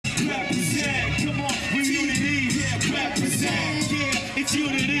It's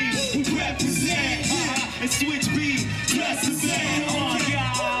Unity, who represent, and Switch B, that's the band. Oh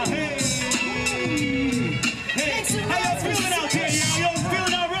God, hey, hey, how y'all feeling out there, y'all? Y'all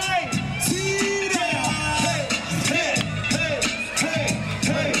feeling all right? See that? Hey, hey, hey, hey,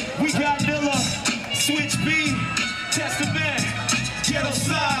 hey. We got Miller, Switch B, that's the band. Ghetto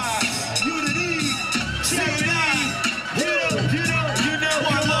Side, Unity, you know,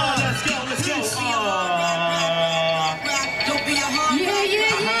 come on, let's go.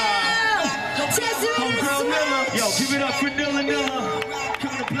 Yo, give it up for Nilla.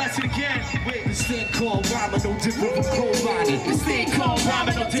 Coming to bless it again. Wait, this thing called rhyming no different from coal mining. This thing called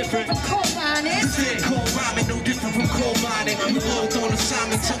rhyming no different from coal mining. This thing called rhyming no different from coal mining. We both on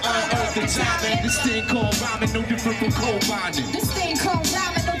assignment to unearth the diamond. This thing called rhyming no different from coal mining. This thing called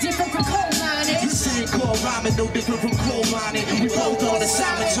rhyming no different from coal mining. This thing called rhyming no different from coal mining. We both on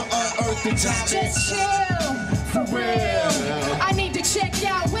assignment to unearth the diamond. Just chill, for real. I need to check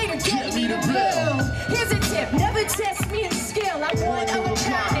out, way to get me the bill. Here's a tip, never test me in skill. I'm one of a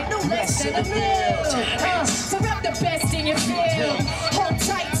kind and no less than a mill. So rep the best in your field. Hold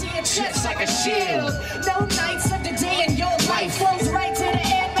tight to your chest like a shield. No nights of the day in your life flows right to the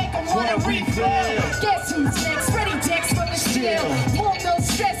end, make them wanna refill. Guess who's next? Ready decks from the steel. Pull no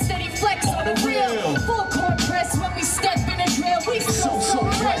stress, steady flex on the reel. Full court press when we step in the drill. We so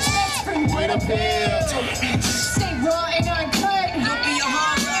fresh, that's free with a bill. Stay raw and uncut. Don't be a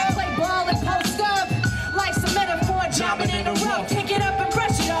hard play ball and post up. Life's a metaphor, jumping in the rough. Pick it up and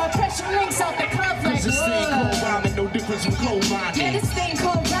brush it off. Pressure links off the cuff like this thing called rhyming, no difference from coal mining. Yeah, this thing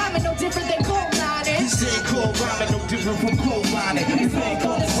called rhyming, no different than coal mining. This thing called rhyming, no different from coal mining. This thing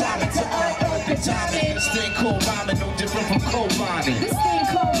called assignment to unearth the diamond. This thing called rhyming, no different from coal mining. This thing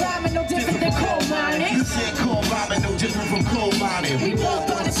called rhyming, no different than coal mining. This thing called rhyming, no different from coal mining. We both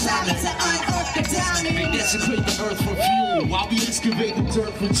on assignment to unearth the diamond. They desecrate the earth for fuel while we excavate the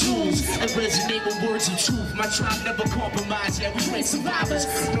dirt for jewels and resonate with words of truth. My tribe never compromise, yeah, we great survivors.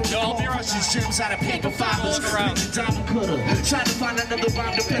 No brushes, gems out of paper fibers. Make the diamond cutter. Trying to find another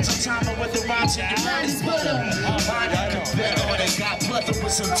rhyme depends on time and whether rhymes in your mind is butter. Mine is better, they got plethora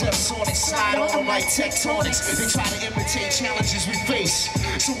with some depths on it. Slide on the right tectonics. They try to imitate challenges we face,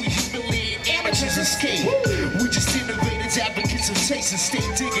 so we humiliate amateurs escape. We just innovators, advocates of taste, and stay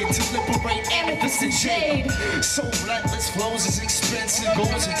digging to liberate amethyst and jade. So relentless flows is expensive,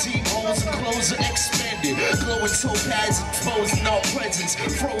 goes in deep holes and clothes are expended. Glowing topaz exposing all presence,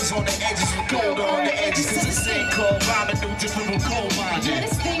 froze on the edges with gold on the edges. Cause this thing called rhyming no different from coal mining. Yeah,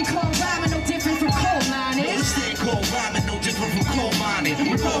 this thing called rhyming no different from coal mining. This thing called rhyming no different from coal mining.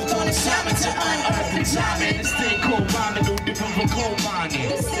 We both on assignment to unearth the diamond. This thing called rhyming no different from coal mining.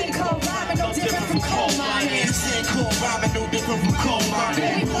 This thing called rhyming no different from coal mining. This thing called rhyming no different from coal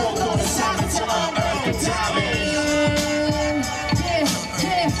mining. We both on assignment to unearth the diamond.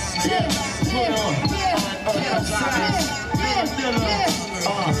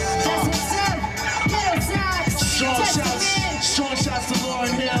 Strong shots to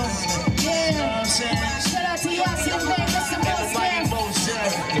Lauren Hill. Yeah. You know what I'm saying? Shout out to Yasin, man. That's the most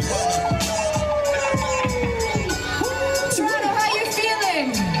Toronto, how you feeling?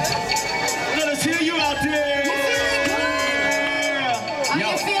 Let us hear you out there. You feeling good? Are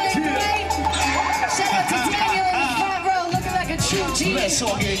you feeling great? Shout out to Daniel in the front row, looking like a true G. Let's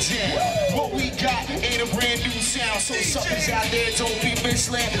all get jammed. What we got ain't a brand new sound, so suckers out there don't be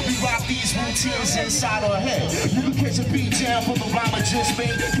misled. We rock these routines inside our head. You can catch a beat down from the rhyme I just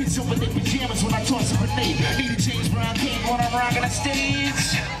made. Kids over their pajamas when I toss a grenade. Need a James Brown King when I'm rocking the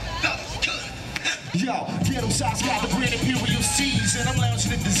stage. Yo, get them shots, got the brand Imperial Seas, and I'm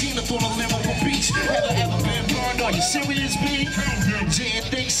lounging at the Zenith on a limo from beach. Ever been burned? Are you serious, B?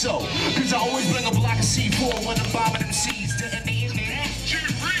 Didn't think so, cause I always bring a block of C4 when I'm bombing them C's.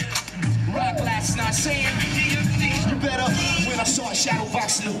 Rock last night saying, you better when I start shadow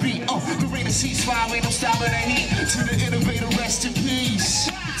boxing the beat. The rain of ceasefire, ain't no stopping the heat. To the innovator, rest in peace.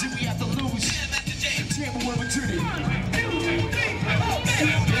 Did we have to lose? Tampa when we did it.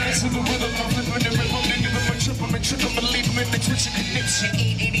 Dance to the rhythm, I'm flipping the rhythm. They give them a trip, I'm a trick, I'm a leave them in the twitch of connection.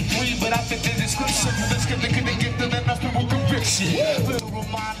 883, but I fit the description. Let's get the gift of enough people conviction. Little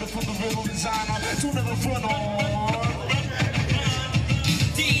reminder from the riddle designer. Don't ever front on.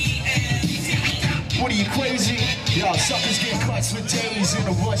 What are you crazy? Y'all suckers get cuts for days in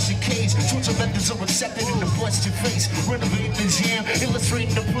a Russian cage. Torture methods are accepted in the bust your face. Renovating the jam,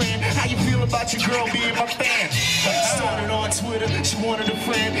 illustrating the plan. How you feel about your girl being my fan? Started on Twitter, she wanted a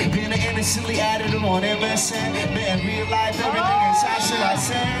friend. Then I innocently added her on MSN. Man, real life, everything is how should I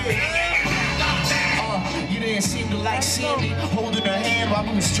say? You didn't seem to like seeing me holding her hand while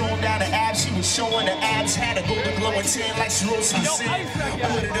we was strolling down the alley. She was showing her abs, had a golden glowing tan like she rose from the sand.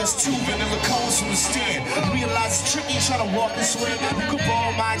 Ordered us 2 vanilla cones from the stand. Realized it's tricky trying to walk this way. You could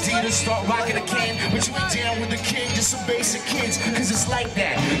borrow my Adidas, start rocking a can, but you ain't down with the king, just some basic kids, cause it's like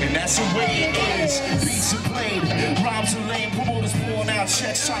that, and that's the way it is. Beats are played, rhymes are lame, promoters pulling out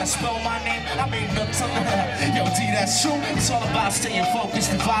checks, trying to spell my name. I made nothing. Yo, D, that's true. It's all about staying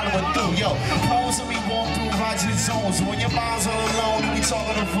focused and following through. Yo, pros and me walk through Roger zones. When your mom's all alone and we talk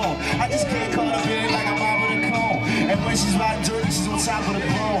on the phone, I just get caught up in it like I'm out with a comb. And when she's riding dirty, she's on top of the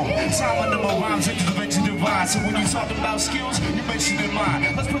bone. Time under my rhymes into the venture divine. So when you're talking about skills, you mention in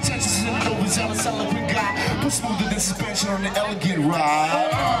mine. Let's pretend she's an overzealous, eloquent guy. Put smoother than suspension on the elegant ride.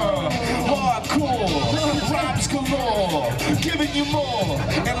 Hardcore, rhymes galore, giving you more.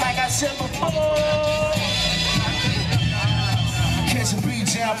 And like I said before, catch a beat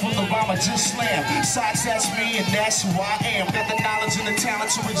down from the rhyme I just slammed. Socks, that's me, and that's who I am. Got the knowledge and the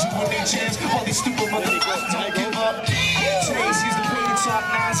talent to rejuvenate jams. All these stupid motherfuckers don't give up. Today's he's the pain to talk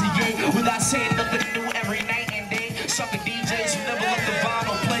nines and yay. Without saying nothing new every night and day. Sucker DJs who never let the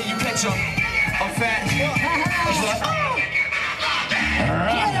vinyl play. You catch a fat.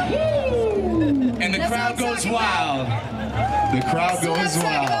 And the crowd goes wild. The crowd goes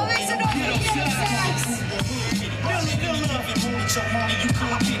wild.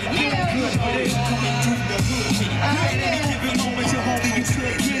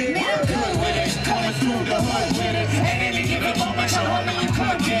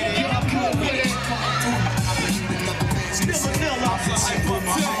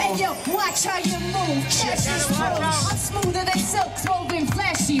 Hey yo, watch how you move, catch this flow. I'm smoother than silk, clothing,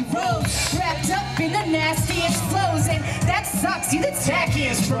 flashy robes, wrapped up in the nastiest flows, and that sucks, you the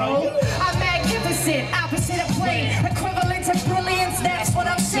tackiest, bro. I'm magnificent, opposite of plain, equivalent to brilliance, that's what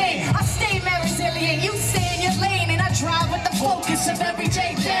I'm saying. I stay mad resilient, you stay in your lane, and I drive with the focus of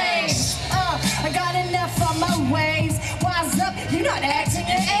everyday things. I got enough on my ways. Wise up, you're not acting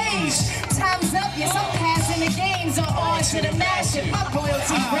your age. Time's up, yes, I'm passing the games, or on to the mashup. My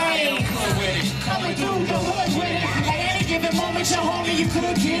royalty reign. Coming through the hood with it. At any given moment, your homie, you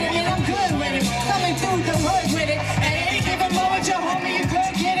could get it, and I'm good with it. Coming through the hood with it. At any given moment, your homie, you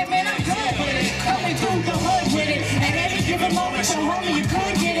could get it, man, I'm good with it. Coming through the hood with it. At any given moment, your homie, you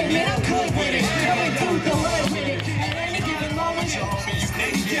could get it, man, I'm good with it. Coming through the hood with it. At any given moment, your homie, you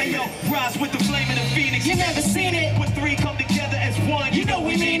could get it. Yo, rise with the flame of the phoenix. You never seen it. When 3 come together as one, You know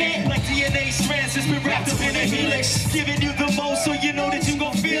we mean it. like DNA strands that's been wrapped up in a helix. Giving you the most so you know that you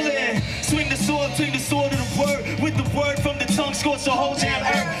gon' feel it. Swing the sword of the word. With the word from the tongue, scorch the whole damn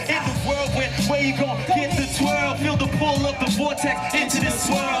earth. In the whirlwind, where you gon' get the twirl? Feel the pull of the vortex into the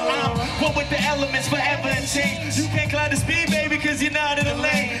swirl. I'm one with the elements, forever and change. You can't climb the speed, baby, cause you're not in the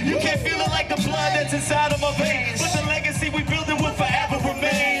lane. You can't feel it like the blood that's inside of my veins. But the legacy we building will forever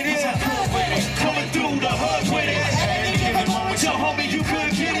remain. Yeah. Coming through the hood with it. At any given moment, your homie, you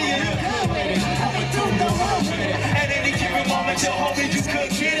could get it. Coming through the hood with it. At any given moment, your homie, you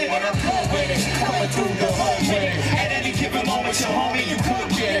could get it. Coming through the hood with it. At any given moment, your homie, you could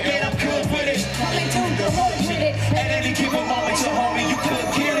get it. And I'm good with it. Coming through the hood with it. At any given moment, your homie, you could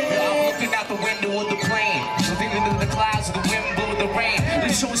get it. I'm looking out the window of the plane, looking into the clouds of the wind, blue, the rain. The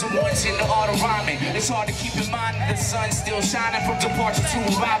chosen ones in the art of rhyming. It's hard to keep in mind that the sun's still shining from departure to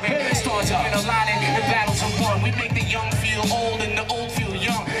arriving. Stars have been aligning, the battles are won. We make the young feel old and the old feel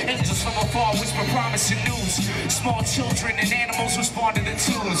young. Angels from afar whisper promising news. Small children and animals respond to the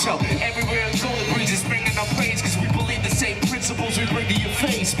tunes. So everywhere we go, the breeze is bringing our praise, cause we believe the same principles we bring to your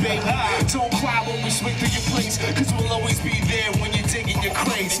face, baby. Don't cry when we swing through your place, cause we'll always be there when you're digging your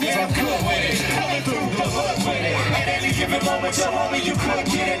crates. Cause I'm good with it, coming through the hood with it. At any given moment, your homie, you could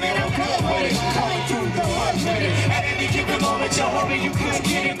get it, man, I'm good with it. Coming through the hood with it. At any given moment, your homie, you could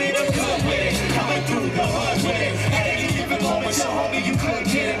get it, man, I'm good with it. Coming through the hood with it. At any given moment, your homie, you could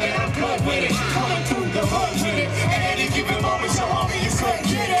get it, man, I'm good with it. Coming through the hood with it. At any given moment, your homie, you could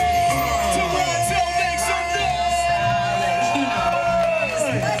get it. Toronto, make some noise!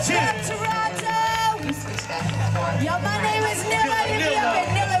 Toronto! Yo, my name is Nilla. Hit me up at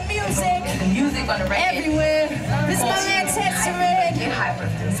Nilla Music. Music on the radio. Everywhere. This is my man Testament.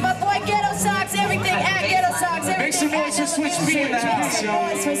 This is my boy Ghetto Socks. Everything at Ghetto Socks. Make some noise for Switch B in the house, y'all.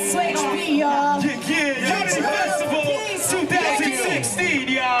 Noise for Switch B, y'all. Yeah, Unity Festival 2016,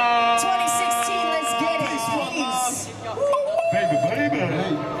 y'all. 2016, let's get it. Peace. Baby.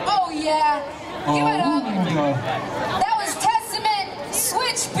 Oh, yeah. Give it up. That was Testament,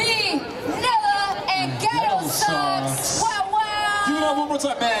 Switch B, Nilla, and Ghetto Socks. Wow, wow. Give it up one more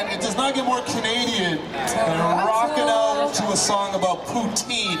time, man. It does not get more Canadian than rocking out to a song about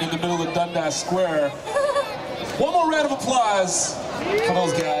poutine in the middle of Dundas Square. One more round of applause for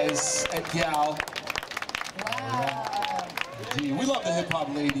those guys. at Gal. Wow. Gee, we love the hip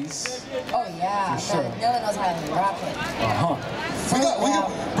hop ladies. Oh yeah, For sure. Nilla knows how to rock it. We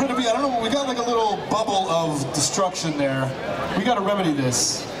got, Britta B, I don't know, we got like a little bubble of destruction there. We got to remedy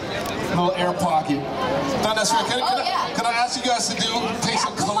this. Little air pocket. Not necessarily. Can I ask you guys to take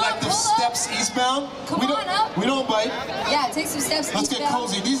some collective steps eastbound? Come on up. We don't bite. Yeah, take some steps Let's get eastbound.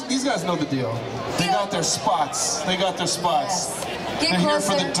 cozy. These guys know the deal. They got their spots. They got their spots. Yes. Get They're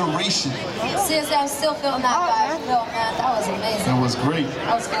closer. here for the duration. Seriously, I'm still feeling that vibe. No, man, that was amazing. It was great.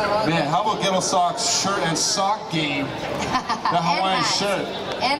 I was feeling really Man, how about Ghetto Sock's shirt and sock game? The Hawaiian shirt. And